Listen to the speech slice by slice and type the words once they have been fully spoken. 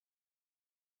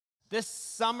This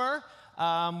summer,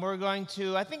 we're going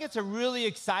to, I think it's a really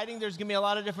exciting, there's going to be a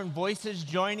lot of different voices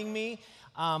joining me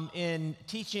in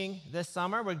teaching this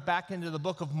summer. We're back into the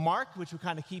book of Mark, which we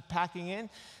kind of keep packing in.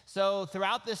 So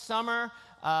throughout this summer,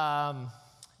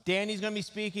 Danny's going to be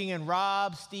speaking, and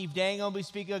Rob, Steve Dangle will be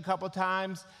speaking a couple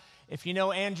times. If you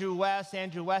know Andrew West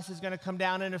is going to come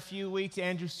down in a few weeks.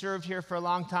 Andrew served here for a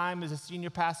long time as a senior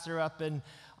pastor up in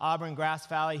Auburn, Grass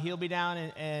Valley. He'll be down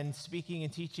and speaking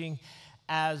and teaching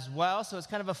as well. So it's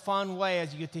kind of a fun way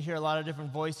as you get to hear a lot of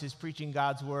different voices preaching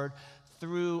God's word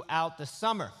throughout the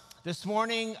summer. This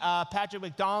morning, Patrick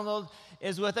McDonald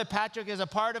is with us. Patrick is a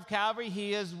part of Calvary.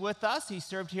 He is with us. He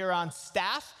served here on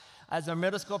staff as a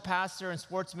middle school pastor and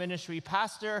sports ministry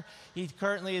pastor. He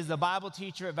currently is the Bible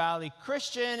teacher at Valley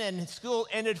Christian, and school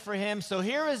ended for him. So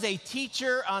here is a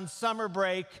teacher on summer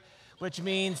break, which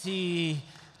means he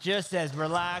just says,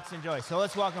 relax, enjoy. So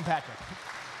let's welcome Patrick.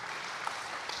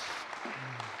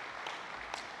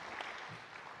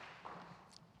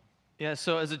 Yeah,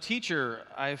 so as a teacher,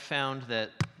 I've found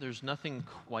that there's nothing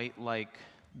quite like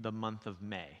the month of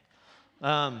May.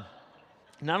 Not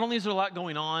only is there a lot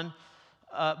going on,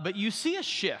 but you see a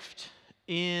shift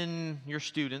in your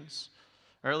students,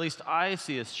 or at least I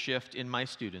see a shift in my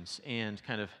students and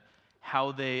kind of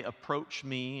how they approach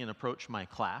me and approach my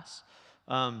class.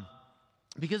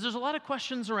 Because there's a lot of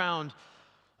questions around,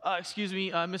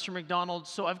 Mr. McDonald,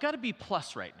 so I've got a B+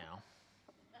 right now.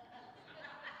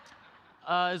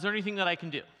 Is there anything that I can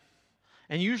do?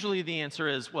 And usually the answer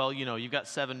is, well, you know, you've got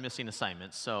 7 missing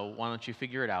assignments, so why don't you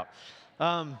figure it out?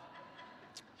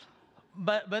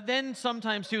 But then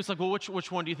sometimes, too, it's like, well,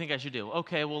 which one do you think I should do?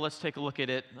 Okay, well, let's take a look at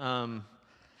it.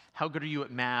 How good are you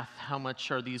at math? How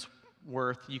much are these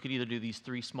worth? You could either do these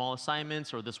 3 small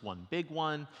assignments or this one big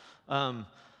one.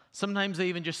 Sometimes they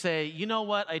even just say, you know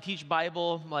what, I teach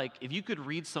Bible. Like, if you could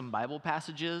read some Bible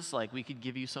passages, like, we could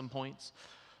give you some points.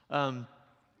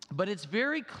 But it's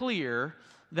very clear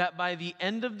that by the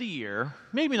end of the year,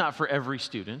 maybe not for every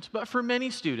student, but for many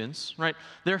students, right,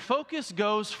 their focus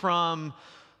goes from,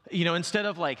 you know, instead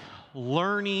of like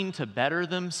learning to better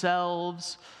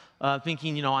themselves,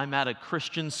 thinking, you know, I'm at a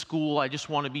Christian school, I just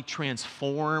want to be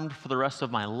transformed for the rest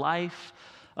of my life,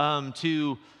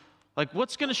 to like,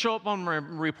 what's going to show up on my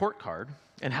report card,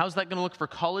 and how's that going to look for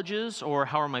colleges, or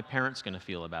how are my parents going to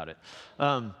feel about it?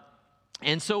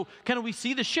 And so kind of we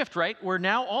see the shift, right, where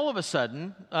now all of a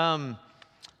sudden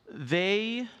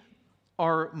they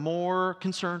are more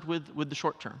concerned with the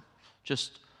short term.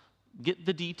 Just get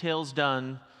the details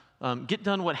done, get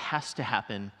done what has to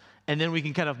happen, and then we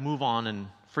can kind of move on and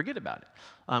forget about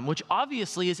it, which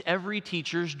obviously is every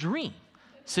teacher's dream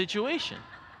situation.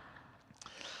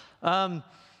 And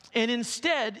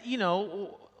instead, you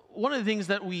know, one of the things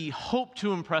that we hope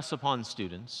to impress upon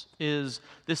students is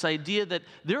this idea that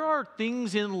there are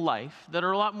things in life that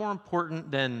are a lot more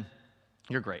important than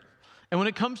your grade. And when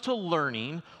it comes to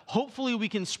learning, hopefully we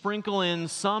can sprinkle in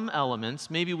some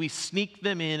elements, maybe we sneak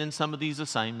them in some of these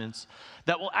assignments,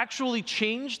 that will actually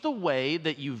change the way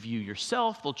that you view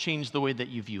yourself, they'll change the way that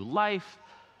you view life,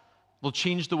 they'll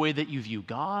change the way that you view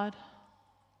God.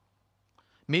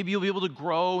 Maybe you'll be able to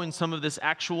grow in some of this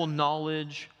actual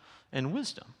knowledge and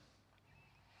wisdom.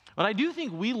 But I do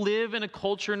think we live in a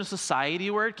culture and a society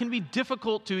where it can be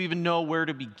difficult to even know where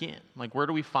to begin. Like, where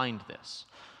do we find this?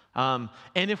 And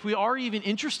if we are even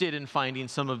interested in finding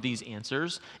some of these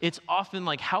answers, it's often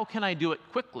like, how can I do it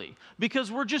quickly?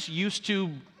 Because we're just used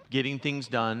to getting things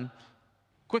done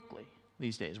quickly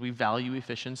these days. We value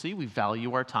efficiency. We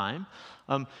value our time.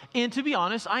 And to be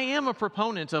honest, I am a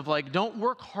proponent of, like, don't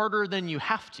work harder than you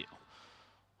have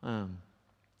to.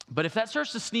 But if that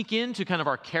starts to sneak into kind of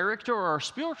our character or our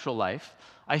spiritual life,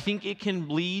 I think it can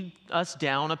lead us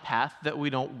down a path that we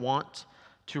don't want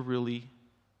to really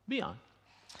be on.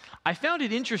 I found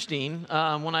it interesting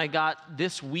when I got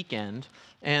this weekend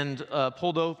and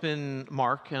pulled open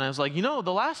Mark, and I was like, you know,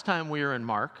 the last time we were in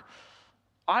Mark,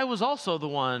 I was also the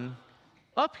one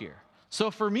up here.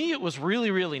 So for me, it was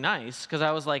really, really nice because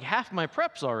I was like, half my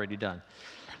prep's already done.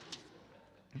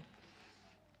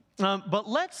 But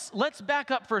let's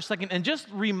back up for a second and just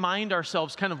remind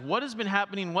ourselves kind of what has been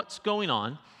happening, what's going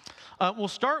on. We'll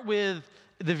start with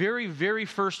the very, very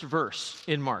first verse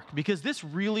in Mark, because this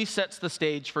really sets the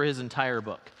stage for his entire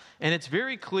book. And it's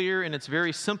very clear and it's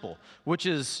very simple, which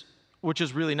is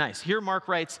really nice. Here Mark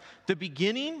writes, the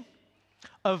beginning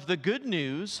of the good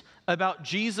news about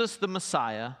Jesus the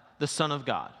Messiah, the Son of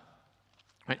God.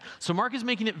 Right? So Mark is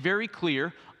making it very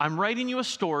clear, I'm writing you a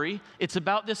story, it's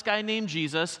about this guy named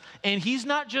Jesus, and he's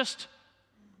not just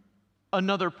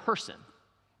another person,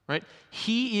 right?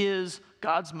 He is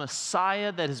God's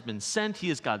Messiah that has been sent, he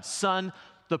is God's Son,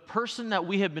 the person that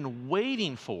we have been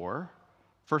waiting for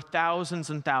thousands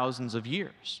and thousands of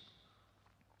years.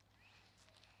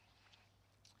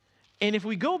 And if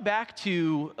we go back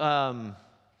to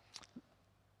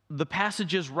the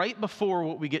passages right before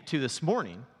what we get to this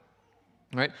morning,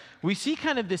 right, we see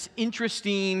kind of this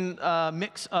interesting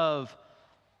mix of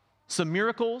some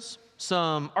miracles,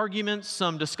 some arguments,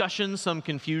 some discussions, some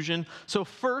confusion. So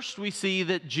first we see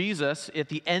that Jesus, at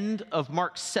the end of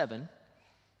Mark 7,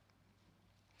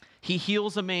 he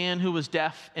heals a man who was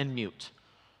deaf and mute.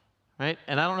 Right?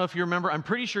 And I don't know if you remember, I'm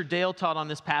pretty sure Dale taught on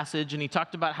this passage, and he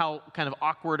talked about how kind of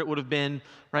awkward it would have been,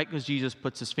 right? Because Jesus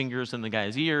puts his fingers in the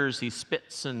guy's ears, he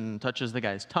spits and touches the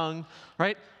guy's tongue,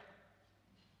 right?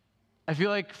 I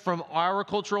feel like from our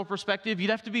cultural perspective,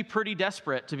 you'd have to be pretty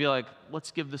desperate to be like,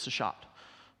 let's give this a shot,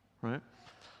 right?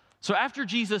 So after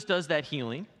Jesus does that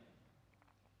healing,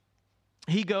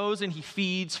 he goes and he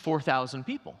feeds 4,000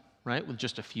 people, right? With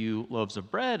just a few loaves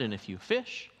of bread and a few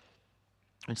fish.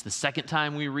 It's the second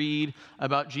time we read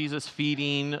about Jesus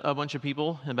feeding a bunch of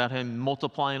people, about him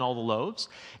multiplying all the loaves.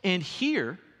 And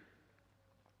here,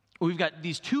 we've got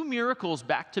these two miracles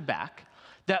back to back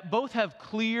that both have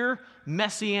clear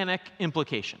messianic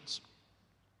implications.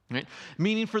 Right?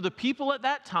 Meaning for the people at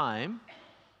that time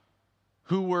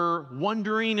who were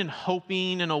wondering and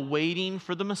hoping and awaiting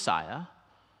for the Messiah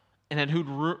and had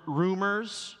heard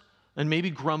rumors and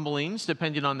maybe grumblings,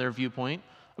 depending on their viewpoint,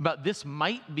 about this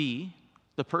might be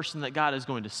the person that God is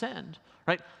going to send,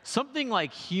 right? Something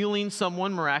like healing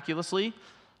someone miraculously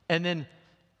and then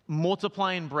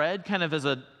multiplying bread kind of as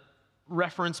a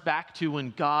reference back to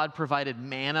when God provided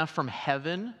manna from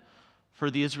heaven for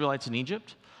the Israelites in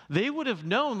Egypt. They would have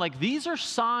known, like, these are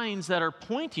signs that are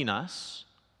pointing us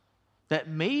that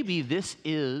maybe this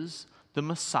is the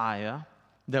Messiah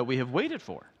that we have waited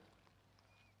for.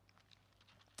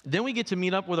 Then we get to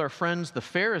meet up with our friends, the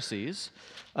Pharisees,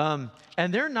 and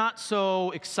they're not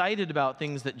so excited about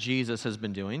things that Jesus has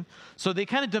been doing, so they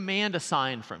kind of demand a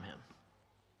sign from him.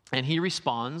 And he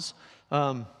responds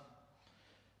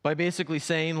by basically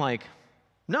saying, like,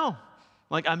 no,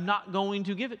 like, I'm not going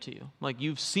to give it to you. Like,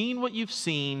 you've seen what you've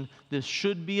seen. This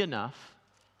should be enough.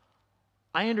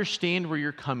 I understand where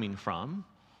you're coming from,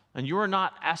 and you are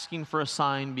not asking for a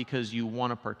sign because you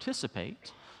want to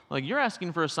participate. Like, you're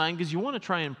asking for a sign because you want to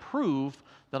try and prove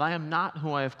that I am not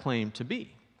who I have claimed to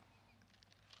be.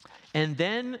 And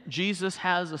then Jesus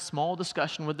has a small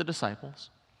discussion with the disciples.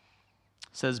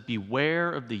 Says,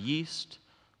 beware of the yeast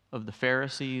of the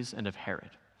Pharisees and of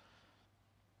Herod.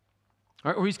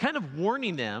 Or he's kind of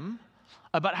warning them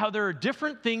about how there are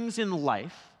different things in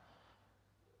life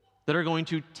that are going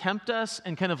to tempt us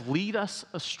and kind of lead us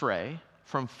astray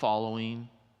from following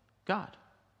God.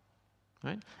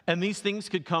 Right? And these things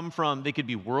could come from, they could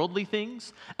be worldly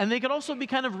things, and they could also be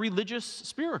kind of religious,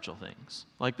 spiritual things,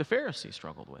 like the Pharisees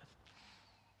struggled with.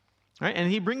 Right?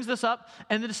 And he brings this up,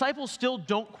 and the disciples still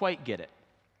don't quite get it.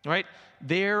 Right?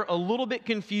 They're a little bit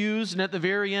confused, and at the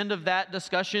very end of that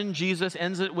discussion, Jesus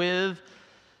ends it with,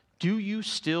 do you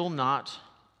still not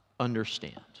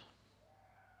understand?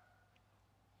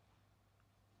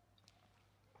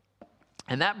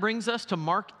 And that brings us to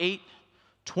Mark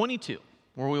 8:22.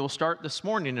 Where we will start this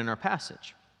morning in our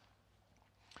passage.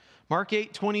 Mark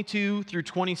 8:22 through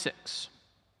 26.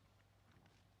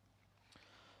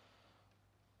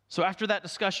 So after that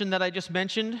discussion that I just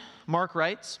mentioned, Mark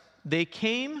writes, they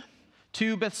came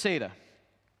to Bethsaida,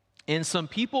 and some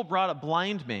people brought a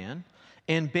blind man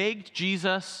and begged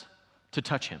Jesus to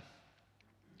touch him.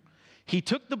 He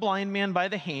took the blind man by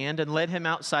the hand and led him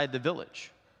outside the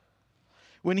village.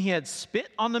 When he had spit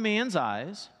on the man's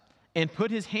eyes and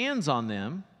put his hands on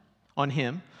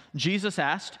him, Jesus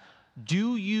asked,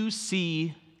 do you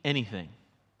see anything?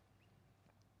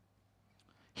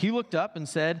 He looked up and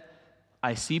said,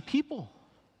 I see people.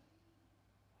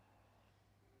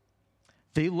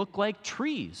 They look like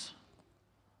trees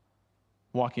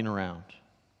walking around.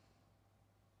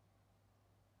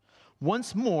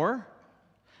 Once more,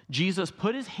 Jesus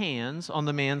put his hands on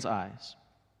the man's eyes.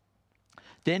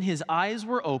 Then his eyes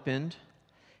were opened,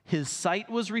 his sight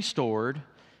was restored,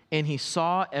 and he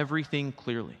saw everything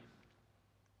clearly.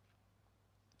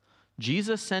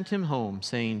 Jesus sent him home,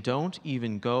 saying, don't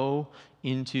even go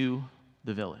into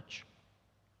the village.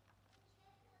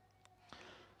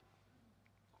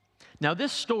 Now,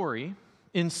 this story,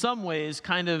 in some ways,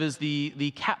 kind of is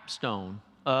the capstone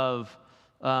of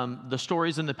the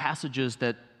stories and the passages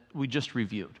that we just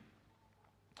reviewed.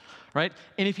 Right?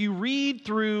 And if you read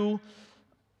through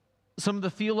some of the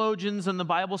theologians and the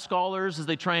Bible scholars as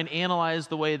they try and analyze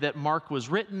the way that Mark was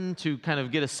written to kind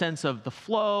of get a sense of the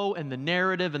flow and the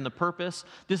narrative and the purpose,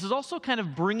 this is also kind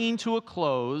of bringing to a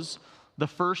close the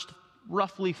first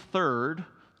roughly third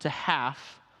to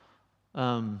half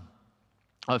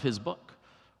of his book,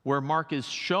 where Mark is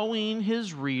showing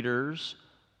his readers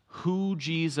who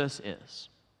Jesus is.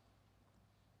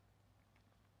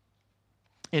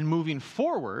 And moving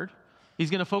forward, he's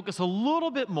going to focus a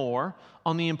little bit more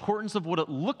on the importance of what it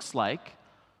looks like,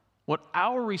 what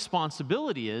our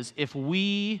responsibility is if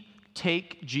we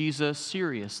take Jesus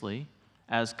seriously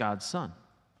as God's Son.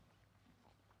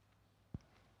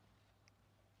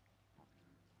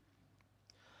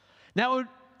 Now,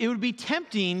 it would be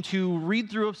tempting to read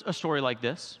through a story like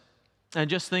this and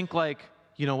just think like,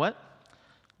 you know what?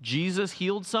 Jesus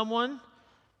healed someone.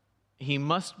 He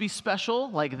must be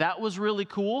special. Like, that was really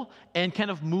cool, and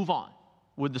kind of move on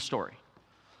with the story.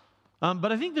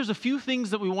 But I think there's a few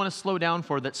things that we want to slow down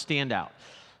for that stand out.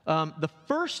 The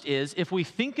first is, if we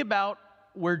think about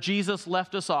where Jesus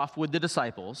left us off with the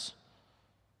disciples,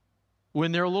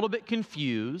 when they're a little bit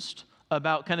confused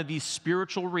about kind of these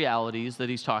spiritual realities that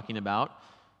he's talking about,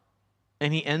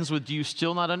 and he ends with, do you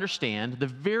still not understand? The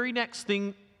very next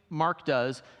thing Mark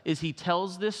does is he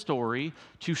tells this story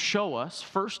to show us,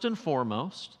 first and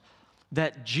foremost,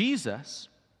 that Jesus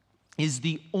is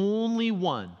the only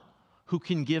one who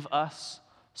can give us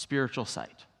spiritual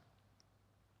sight.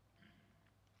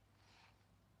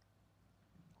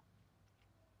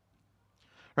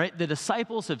 Right? The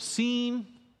disciples have seen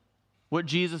what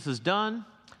Jesus has done.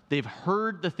 They've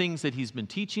heard the things that he's been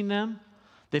teaching them.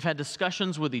 They've had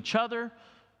discussions with each other.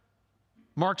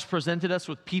 Mark's presented us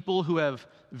with people who have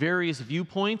various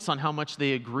viewpoints on how much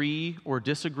they agree or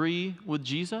disagree with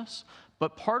Jesus.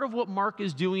 But part of what Mark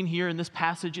is doing here in this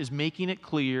passage is making it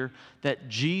clear that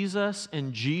Jesus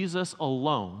and Jesus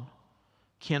alone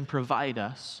can provide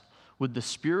us with the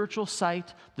spiritual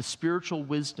sight, the spiritual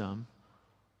wisdom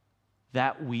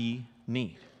that we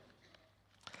need.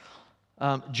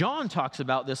 John talks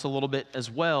about this a little bit as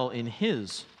well in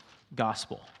his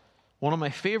gospel. One of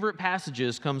my favorite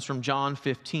passages comes from John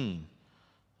 15.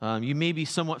 You may be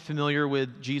somewhat familiar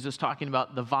with Jesus talking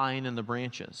about the vine and the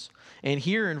branches. And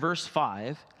here in verse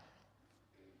 5,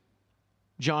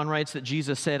 John writes that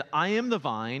Jesus said, I am the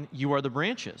vine, you are the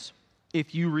branches.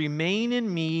 If you remain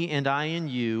in me and I in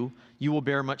you, you will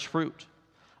bear much fruit.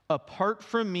 Apart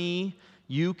from me,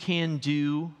 you can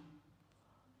do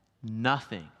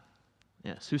nothing.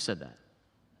 Yes, who said that?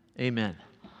 Amen.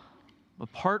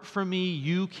 Apart from me,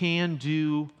 you can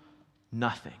do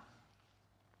nothing.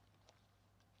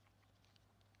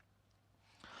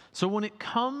 So when it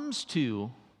comes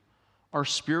to our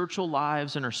spiritual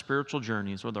lives and our spiritual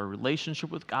journeys, with our relationship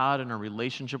with God and our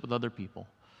relationship with other people,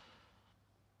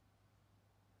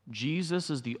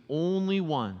 Jesus is the only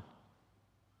one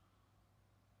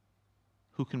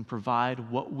who can provide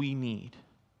what we need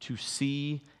to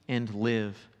see and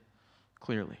live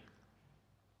clearly.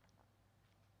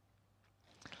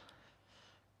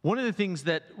 One of the things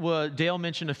that Dale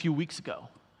mentioned a few weeks ago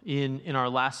in our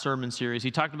last sermon series,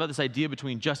 he talked about this idea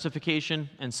between justification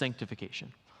and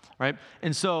sanctification, right?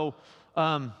 And so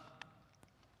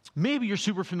maybe you're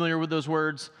super familiar with those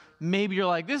words. Maybe you're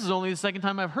like, this is only the second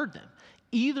time I've heard them.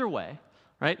 Either way,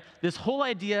 right? This whole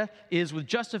idea is with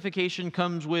justification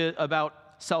comes with about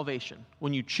salvation.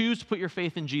 When you choose to put your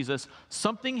faith in Jesus,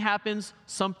 something happens,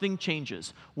 something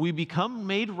changes. We become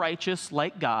made righteous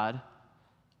like God,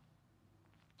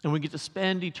 and we get to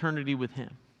spend eternity with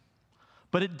him.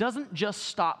 But it doesn't just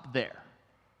stop there.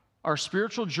 Our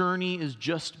spiritual journey is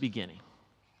just beginning.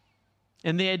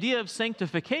 And the idea of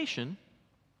sanctification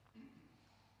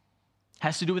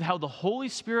has to do with how the Holy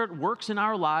Spirit works in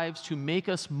our lives to make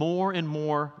us more and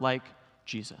more like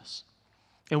Jesus.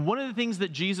 And one of the things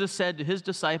that Jesus said to his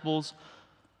disciples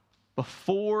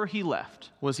before he left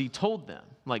was he told them,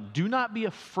 like, do not be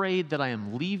afraid that I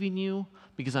am leaving you,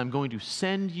 because I'm going to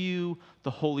send you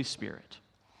the Holy Spirit.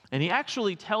 And he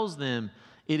actually tells them,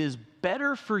 it is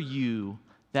better for you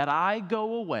that I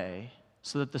go away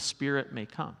so that the Spirit may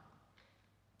come.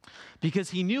 Because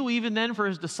he knew even then for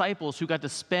his disciples who got to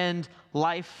spend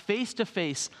life face to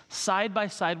face, side by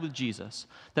side with Jesus,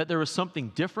 that there was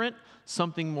something different,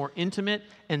 something more intimate,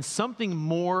 and something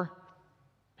more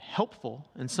helpful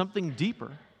and something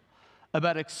deeper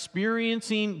about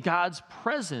experiencing God's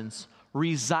presence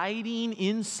residing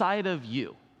inside of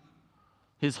you,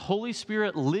 his Holy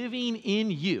Spirit living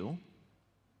in you,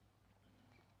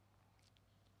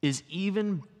 is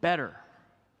even better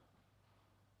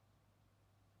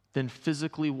than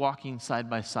physically walking side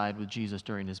by side with Jesus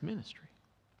during his ministry.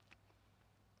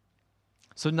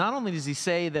 So not only does he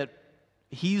say that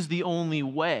he's the only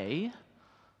way,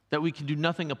 that we can do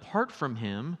nothing apart from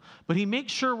him, but he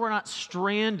makes sure we're not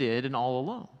stranded and all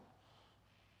alone.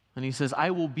 And he says,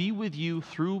 I will be with you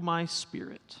through my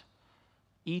Spirit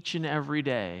each and every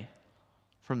day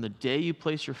from the day you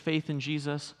place your faith in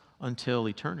Jesus until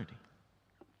eternity.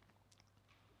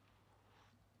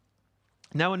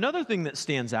 Now, another thing that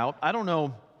stands out, I don't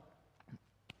know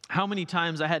how many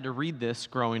times I had to read this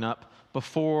growing up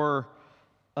before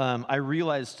I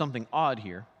realized something odd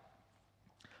here.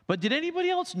 But did anybody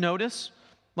else notice,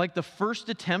 like the first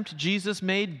attempt Jesus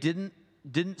made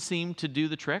didn't seem to do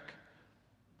the trick?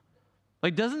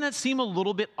 Like, doesn't that seem a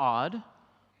little bit odd?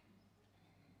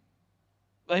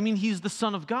 I mean, he's the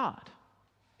Son of God.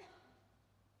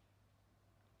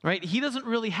 Right? He doesn't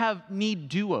really need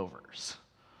do-overs.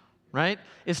 Right?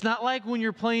 It's not like when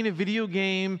you're playing a video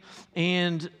game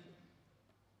and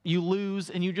you lose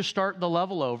and you just start the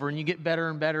level over and you get better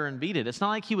and better and beat it. It's not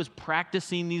like he was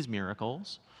practicing these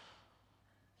miracles.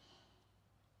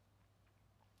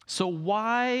 So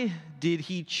why did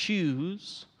he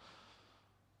choose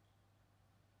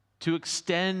to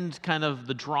extend kind of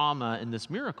the drama in this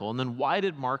miracle? And then why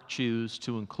did Mark choose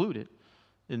to include it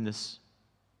in this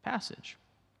passage?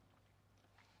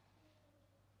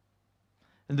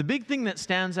 And the big thing that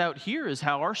stands out here is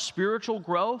how our spiritual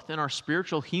growth and our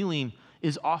spiritual healing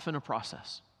is often a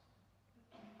process.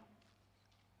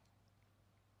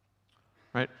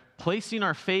 Right? Placing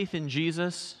our faith in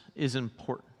Jesus is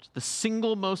important. The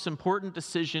single most important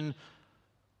decision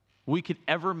we could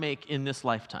ever make in this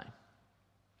lifetime.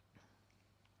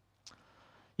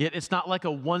 Yet it's not like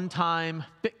a one-time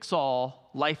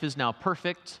fix-all, life is now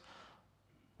perfect,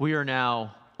 we are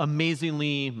now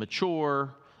amazingly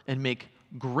mature and make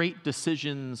great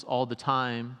decisions all the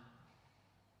time.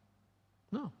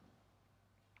 No.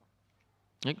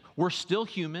 Like, we're still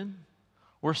human,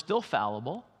 we're still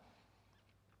fallible,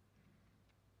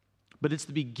 but it's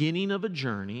the beginning of a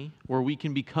journey where we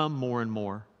can become more and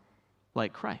more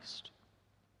like Christ.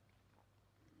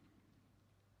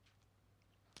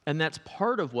 And that's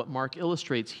part of what Mark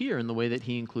illustrates here in the way that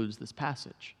he includes this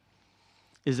passage,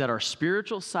 is that our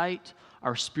spiritual sight,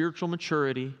 our spiritual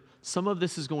maturity, some of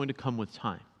this is going to come with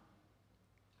time.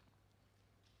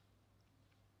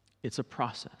 It's a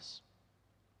process.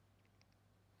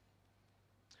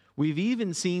 We've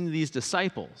even seen these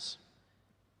disciples,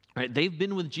 right? They've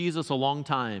been with Jesus a long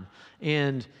time.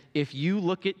 And if you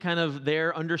look at kind of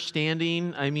their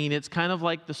understanding, I mean, it's kind of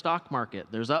like the stock market.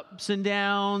 There's ups and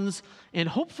downs, and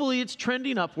hopefully it's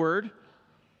trending upward.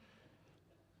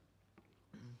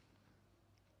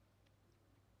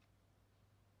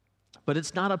 But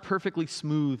it's not a perfectly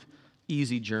smooth,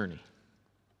 easy journey.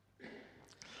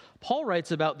 Paul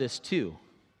writes about this too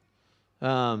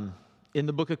in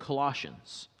the book of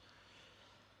Colossians.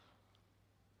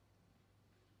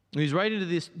 He's writing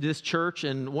to this church,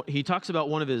 and he talks about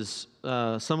one of his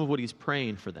some of what he's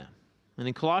praying for them. And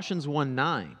in Colossians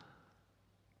 1:9,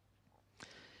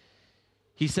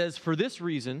 he says, "For this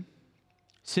reason,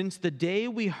 since the day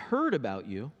we heard about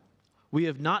you, we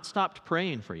have not stopped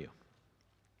praying for you."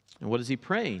 And what is he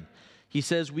praying? He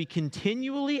says, "We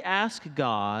continually ask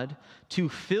God to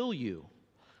fill you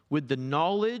with the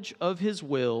knowledge of his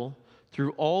will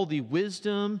through all the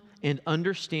wisdom and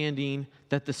understanding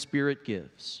that the Spirit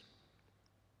gives,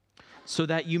 so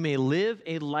that you may live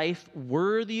a life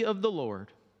worthy of the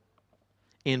Lord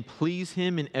and please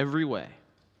him in every way,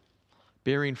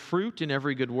 bearing fruit in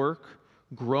every good work,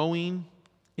 growing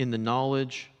in the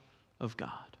knowledge of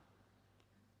God."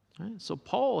 All right? So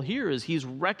Paul here he's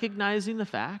recognizing the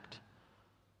fact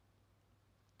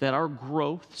that our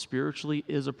growth spiritually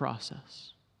is a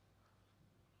process,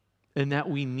 and that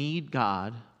we need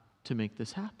God to make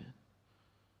this happen.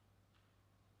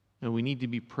 And we need to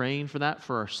be praying for that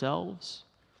for ourselves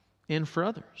and for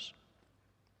others.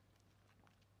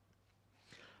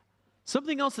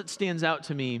 Something else that stands out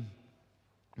to me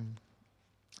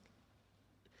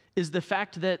is the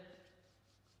fact that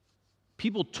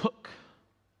people took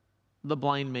the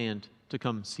blind man to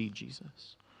come see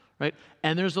Jesus, right?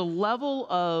 And there's a level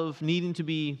of needing to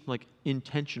be like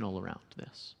intentional around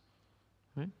this,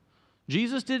 right?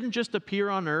 Jesus didn't just appear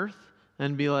on earth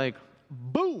and be like,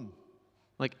 boom,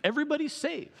 like everybody's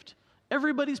saved,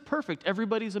 everybody's perfect,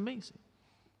 everybody's amazing,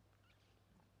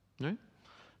 right?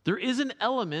 There is an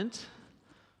element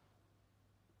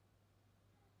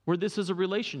where this is a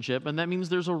relationship, and that means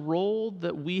there's a role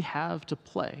that we have to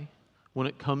play when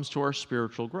it comes to our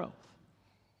spiritual growth.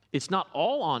 It's not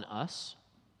all on us,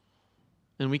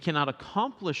 and we cannot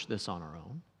accomplish this on our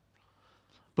own,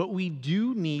 but we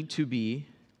do need to be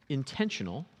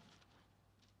intentional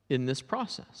in this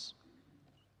process.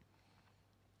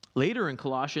 Later in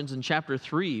Colossians, in chapter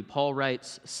 3, Paul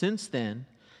writes, "Since then,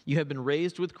 you have been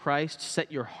raised with Christ, set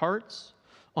your hearts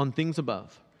on things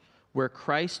above, where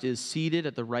Christ is seated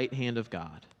at the right hand of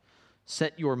God.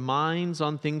 Set your minds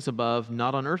on things above,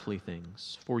 not on earthly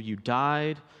things, for you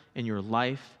died, and your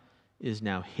life is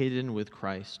now hidden with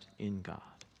Christ in God.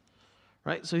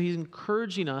 Right? So he's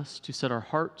encouraging us to set our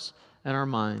hearts and our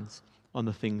minds on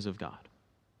the things of God.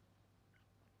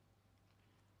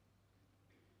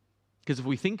 Because if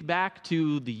we think back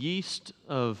to the yeast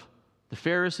of the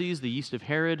Pharisees, the yeast of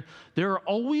Herod, there are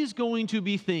always going to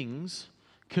be things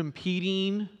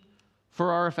competing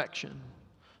for our affection.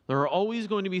 There are always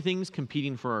going to be things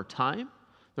competing for our time.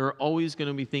 There are always going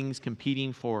to be things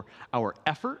competing for our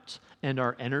effort and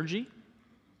our energy.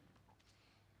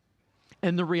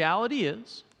 And the reality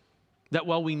is that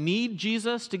while we need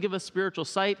Jesus to give us spiritual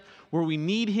sight, where we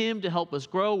need him to help us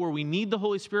grow, where we need the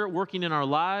Holy Spirit working in our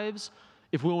lives,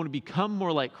 if we want to become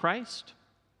more like Christ,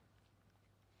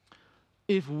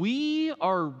 if we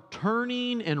are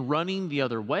turning and running the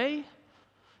other way,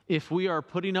 if we are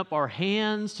putting up our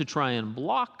hands to try and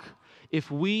block,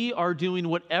 if we are doing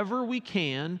whatever we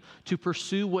can to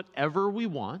pursue whatever we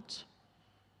want,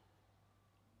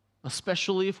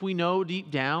 especially if we know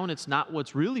deep down it's not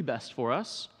what's really best for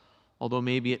us, although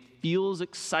maybe it feels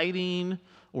exciting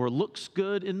or looks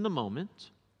good in the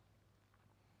moment,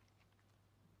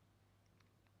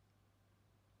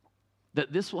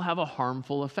 that this will have a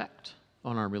harmful effect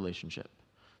on our relationship.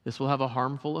 This will have a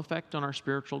harmful effect on our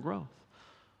spiritual growth.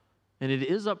 And it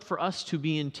is up for us to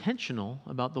be intentional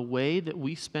about the way that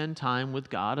we spend time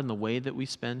with God and the way that we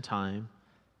spend time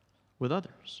with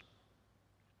others.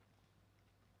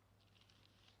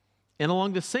 And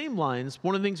along the same lines,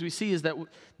 one of the things we see is that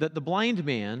the blind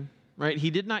man, right, he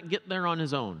did not get there on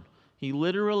his own. He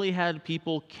literally had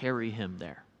people carry him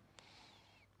there.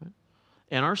 Right?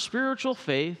 And our spiritual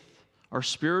faith, our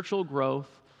spiritual growth,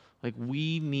 like,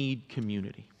 we need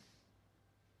community.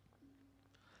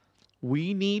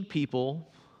 We need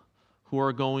people who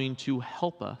are going to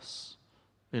help us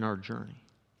in our journey.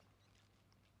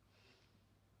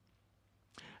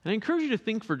 And I encourage you to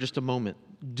think for just a moment,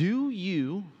 do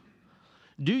you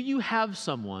have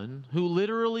someone who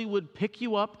literally would pick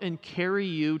you up and carry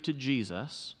you to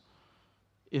Jesus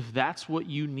if that's what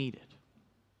you needed?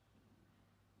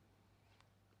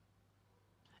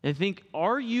 And think,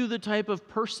 are you the type of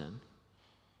person?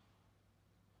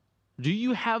 Do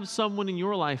you have someone in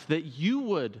your life that you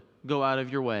would go out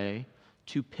of your way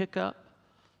to pick up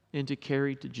and to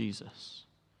carry to Jesus,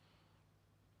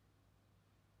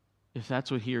 if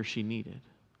that's what he or she needed?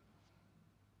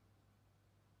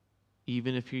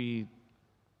 Even if he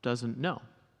doesn't know,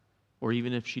 or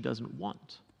even if she doesn't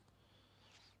want.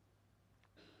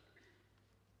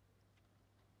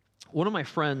 One of my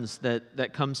friends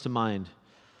that comes to mind,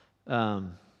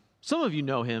 some of you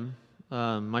know him,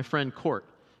 my friend Court.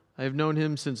 I've known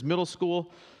him since middle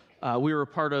school. We were a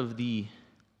part of the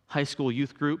high school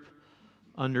youth group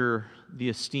under the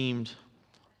esteemed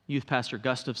youth pastor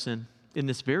Gustafson in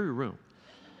this very room.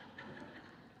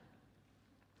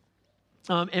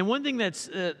 And one thing that's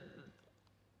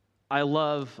I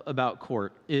love about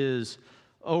Court is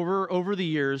over the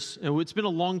years, and it's been a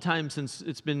long time since,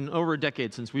 it's been over a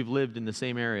decade since we've lived in the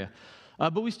same area,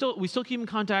 but we still keep in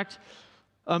contact.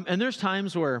 And there's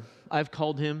times where I've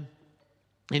called him,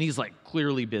 and he's like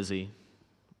clearly busy,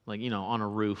 like, on a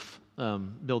roof,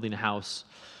 building a house.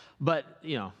 But,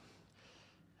 and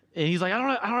he's like, I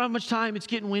don't have much time. It's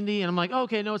getting windy. And I'm like, oh,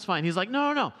 okay, no, it's fine. He's like,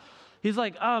 no. He's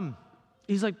like,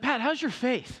 Pat, how's your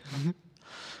faith?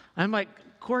 I'm like,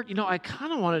 Court, I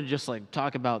kind of want to just like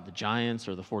talk about the Giants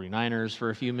or the 49ers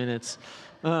for a few minutes.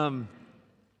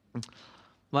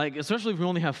 Like, especially if we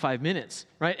only have 5 minutes,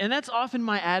 right? And that's often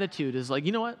my attitude is like,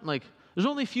 you know what? Like, there's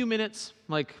only a few minutes,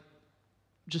 like,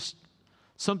 just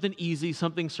something easy,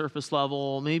 something surface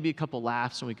level, maybe a couple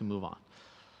laughs, and we can move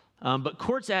on. But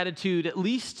Court's attitude, at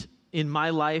least in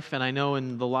my life, and I know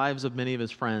in the lives of many of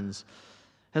his friends,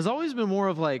 has always been more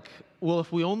of like, well,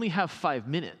 if we only have 5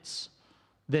 minutes,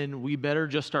 then we better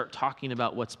just start talking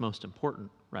about what's most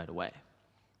important right away.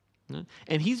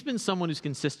 And he's been someone who's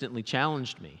consistently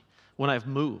challenged me when I've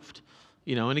moved.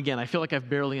 And again, I feel like I've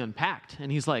barely unpacked.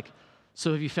 And he's like,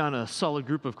 so have you found a solid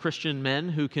group of Christian men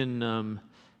who can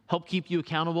help keep you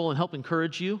accountable and help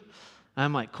encourage you? And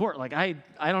I'm like, Court, like I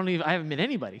haven't met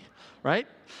anybody, right?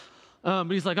 But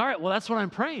he's like, all right, well, that's what I'm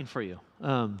praying for you.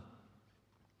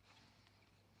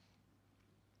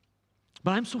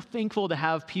 But I'm so thankful to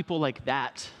have people like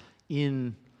that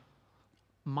in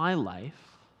my life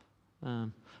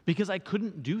because I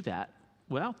couldn't do that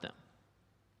without them.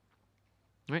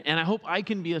 Right? And I hope I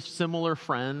can be a similar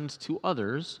friend to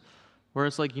others where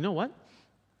it's like, you know what?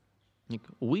 Like,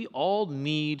 we all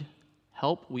need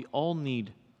help. We all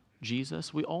need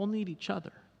Jesus. We all need each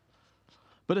other.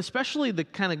 But especially the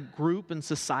kind of group and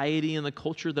society and the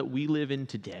culture that we live in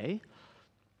today,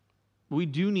 we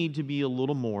do need to be a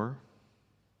little more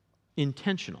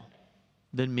intentional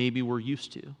than maybe we're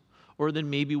used to, or than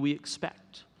maybe we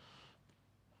expect.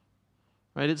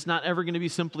 Right? It's not ever going to be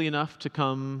simply enough to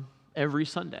come every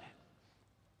Sunday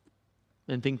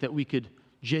and think that we could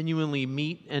genuinely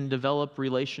meet and develop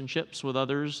relationships with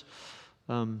others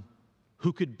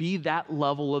who could be that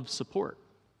level of support,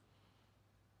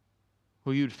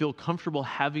 where you'd feel comfortable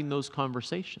having those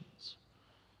conversations.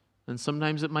 And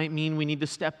sometimes it might mean we need to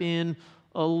step in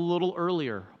a little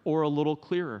earlier, or a little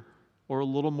clearer, or a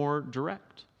little more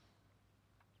direct,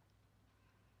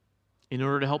 in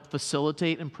order to help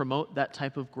facilitate and promote that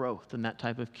type of growth and that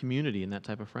type of community and that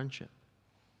type of friendship.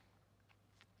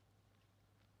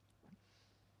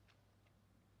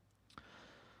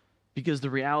 Because the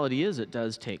reality is, it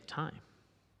does take time.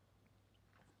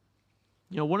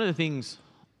 You know, one of the things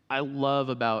I love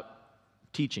about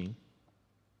teaching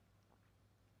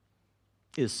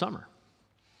is summer.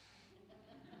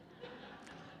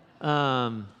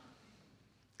 And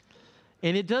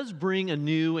it does bring a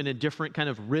new and a different kind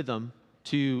of rhythm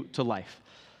to life.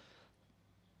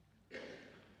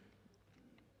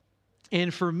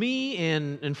 And for me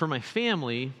and for my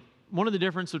family, one of the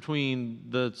differences between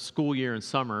the school year and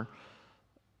summer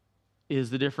is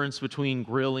the difference between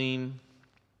grilling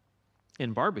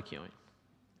and barbecuing.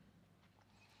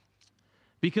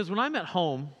 Because when I'm at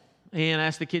home and I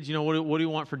ask the kids, what do you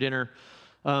want for dinner?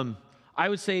 I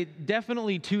would say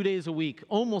definitely 2 days a week,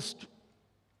 almost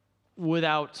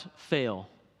without fail,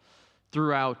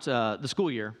 throughout the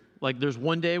school year. Like, there's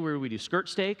one day where we do skirt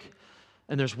steak,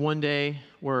 and there's one day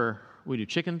where we do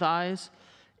chicken thighs,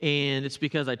 and it's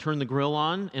because I turn the grill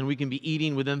on, and we can be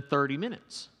eating within 30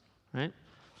 minutes, right?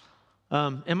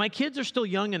 And my kids are still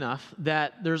young enough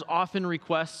that there's often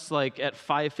requests like at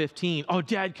 5:15, "Oh,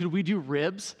 Dad, could we do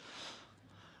ribs?"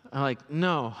 I'm like,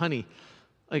 "No, honey.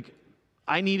 Like,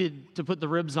 I needed to put the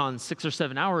ribs on 6 or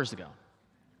 7 hours ago."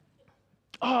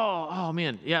 Oh,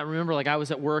 man. Yeah, remember, like, I was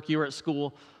at work, you were at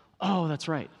school. Oh, that's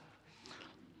right.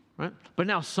 Right? But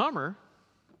now summer,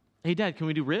 "Hey, Dad, can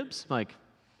we do ribs?" I'm like,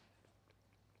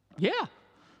 yeah,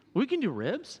 we can do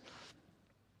ribs.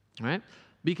 Right?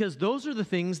 Because those are the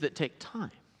things that take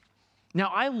time. Now,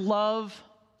 I love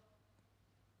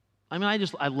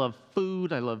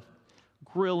food, I love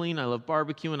grilling, I love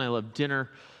barbecuing, I love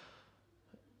dinner.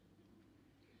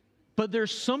 But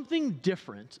there's something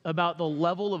different about the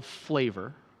level of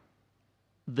flavor,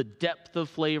 the depth of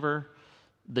flavor,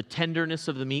 the tenderness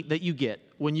of the meat that you get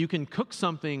when you can cook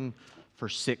something for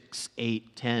 6,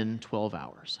 8, 10, 12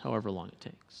 hours, however long it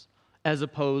takes, as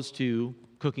opposed to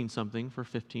cooking something for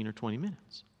 15 or 20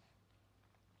 minutes.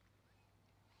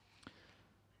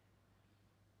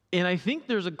 And I think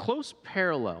there's a close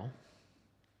parallel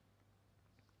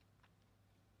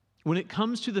when it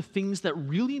comes to the things that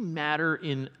really matter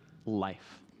in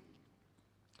life,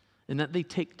 and that they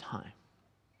take time.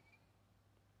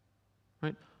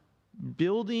 Right?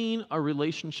 Building a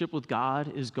relationship with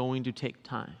God is going to take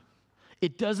time.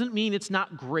 It doesn't mean it's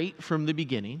not great from the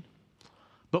beginning,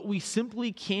 but we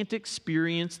simply can't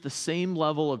experience the same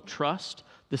level of trust,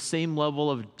 the same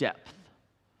level of depth,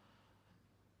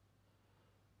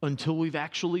 until we've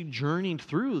actually journeyed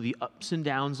through the ups and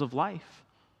downs of life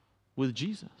with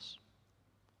Jesus.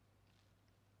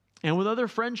 And with other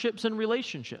friendships and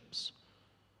relationships,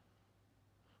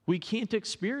 we can't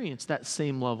experience that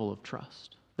same level of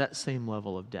trust, that same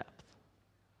level of depth,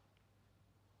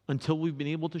 until we've been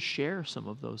able to share some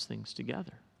of those things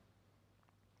together.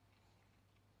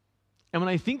 And when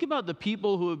I think about the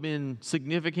people who have been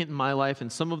significant in my life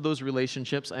and some of those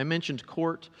relationships, I mentioned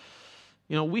Court.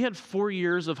 We had 4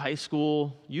 years of high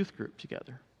school youth group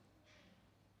together.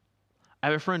 I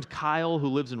have a friend, Kyle, who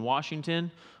lives in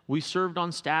Washington. We served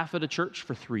on staff at a church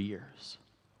for 3 years.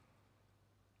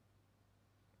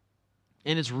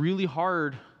 And it's really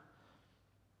hard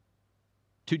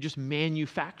to just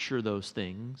manufacture those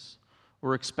things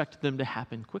or expect them to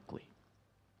happen quickly.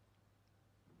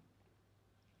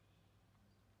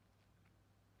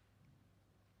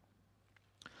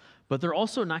 But they're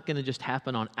also not going to just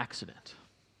happen on accident.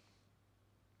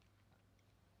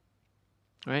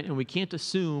 Right? And we can't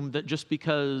assume that just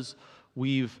because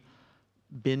we've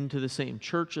been to the same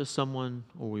church as someone,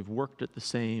 or we've worked at the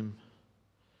same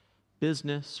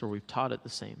business, or we've taught at the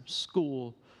same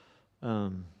school,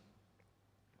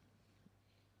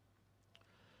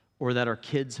 or that our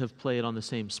kids have played on the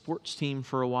same sports team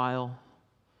for a while.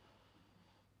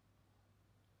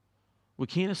 We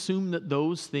can't assume that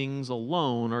those things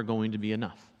alone are going to be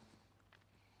enough.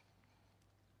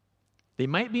 They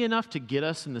might be enough to get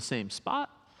us in the same spot,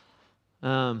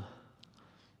 Some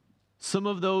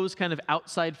of those kind of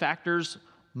outside factors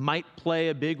might play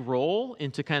a big role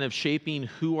into kind of shaping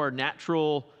who our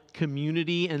natural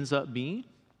community ends up being.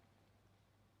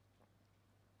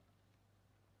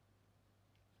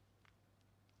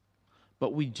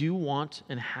 But we do want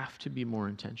and have to be more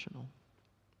intentional.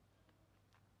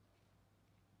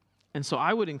 And so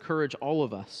I would encourage all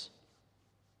of us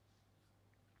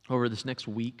over this next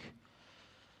week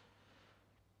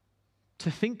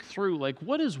to think through, like,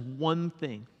 what is one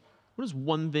thing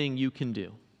you can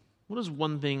do? What is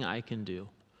one thing I can do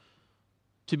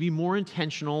to be more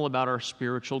intentional about our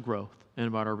spiritual growth and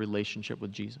about our relationship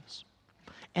with Jesus?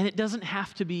 And it doesn't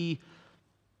have to be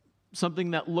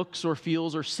something that looks or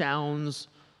feels or sounds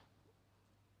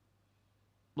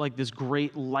like this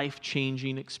great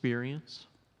life-changing experience.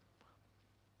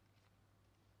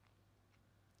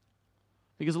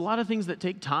 Because a lot of things that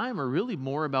take time are really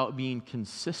more about being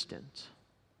consistent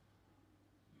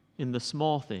in the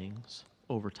small things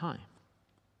over time.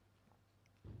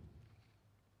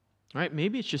 Right?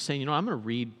 Maybe it's just saying, I'm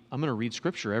going to read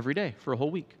Scripture every day for a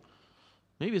whole week.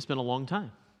 Maybe it's been a long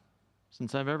time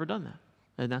since I've ever done that,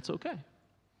 and that's okay.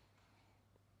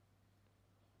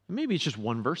 Maybe it's just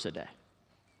one verse a day.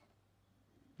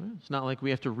 It's not like we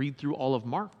have to read through all of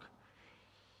Mark.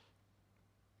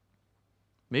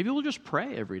 Maybe we'll just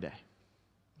pray every day.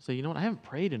 Say, I haven't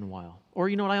prayed in a while. Or,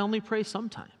 I only pray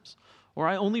sometimes. Or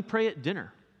I only pray at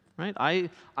dinner, right? I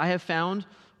have found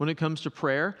when it comes to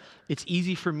prayer, it's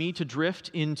easy for me to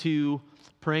drift into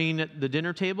praying at the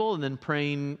dinner table and then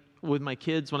praying with my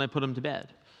kids when I put them to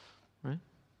bed, right?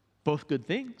 Both good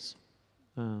things.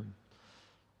 But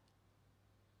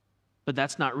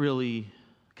that's not really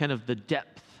kind of the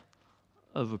depth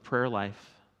of a prayer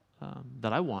life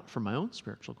that I want for my own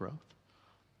spiritual growth.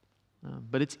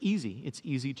 But it's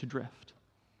easy to drift.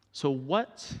 So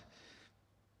what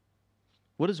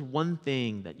is one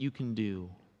thing that you can do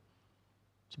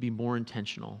to be more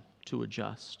intentional, to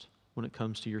adjust when it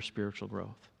comes to your spiritual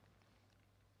growth?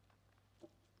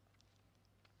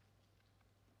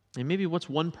 And maybe what's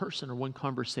one person or one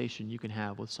conversation you can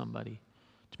have with somebody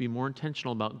to be more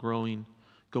intentional about going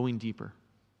deeper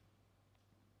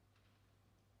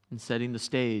and setting the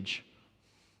stage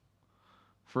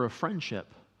for a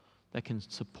friendship that can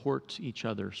support each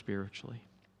other spiritually.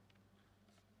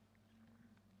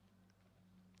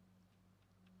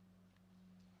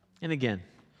 And again,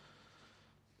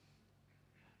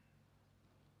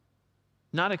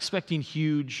 not expecting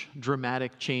huge,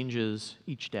 dramatic changes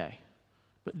each day,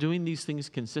 but doing these things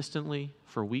consistently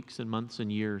for weeks and months and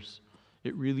years,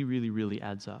 it really, really, really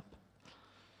adds up.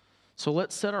 So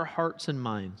let's set our hearts and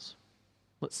minds.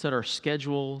 Let's set our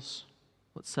schedules.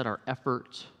 Let's set our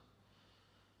effort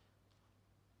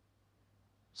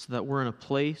so that we're in a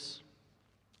place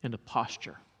and a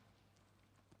posture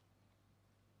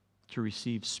to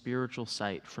receive spiritual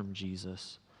sight from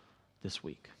Jesus this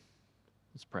week.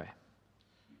 Let's pray.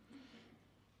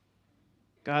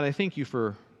 God, I thank you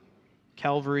for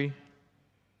Calvary.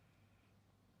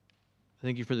 I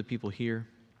thank you for the people here.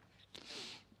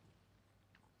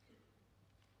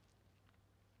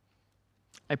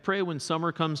 I pray when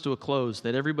summer comes to a close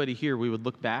that everybody here, we would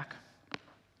look back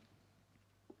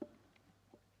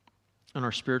on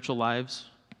our spiritual lives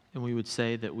and we would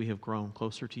say that we have grown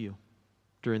closer to you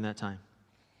during that time.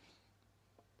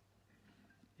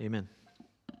 Amen.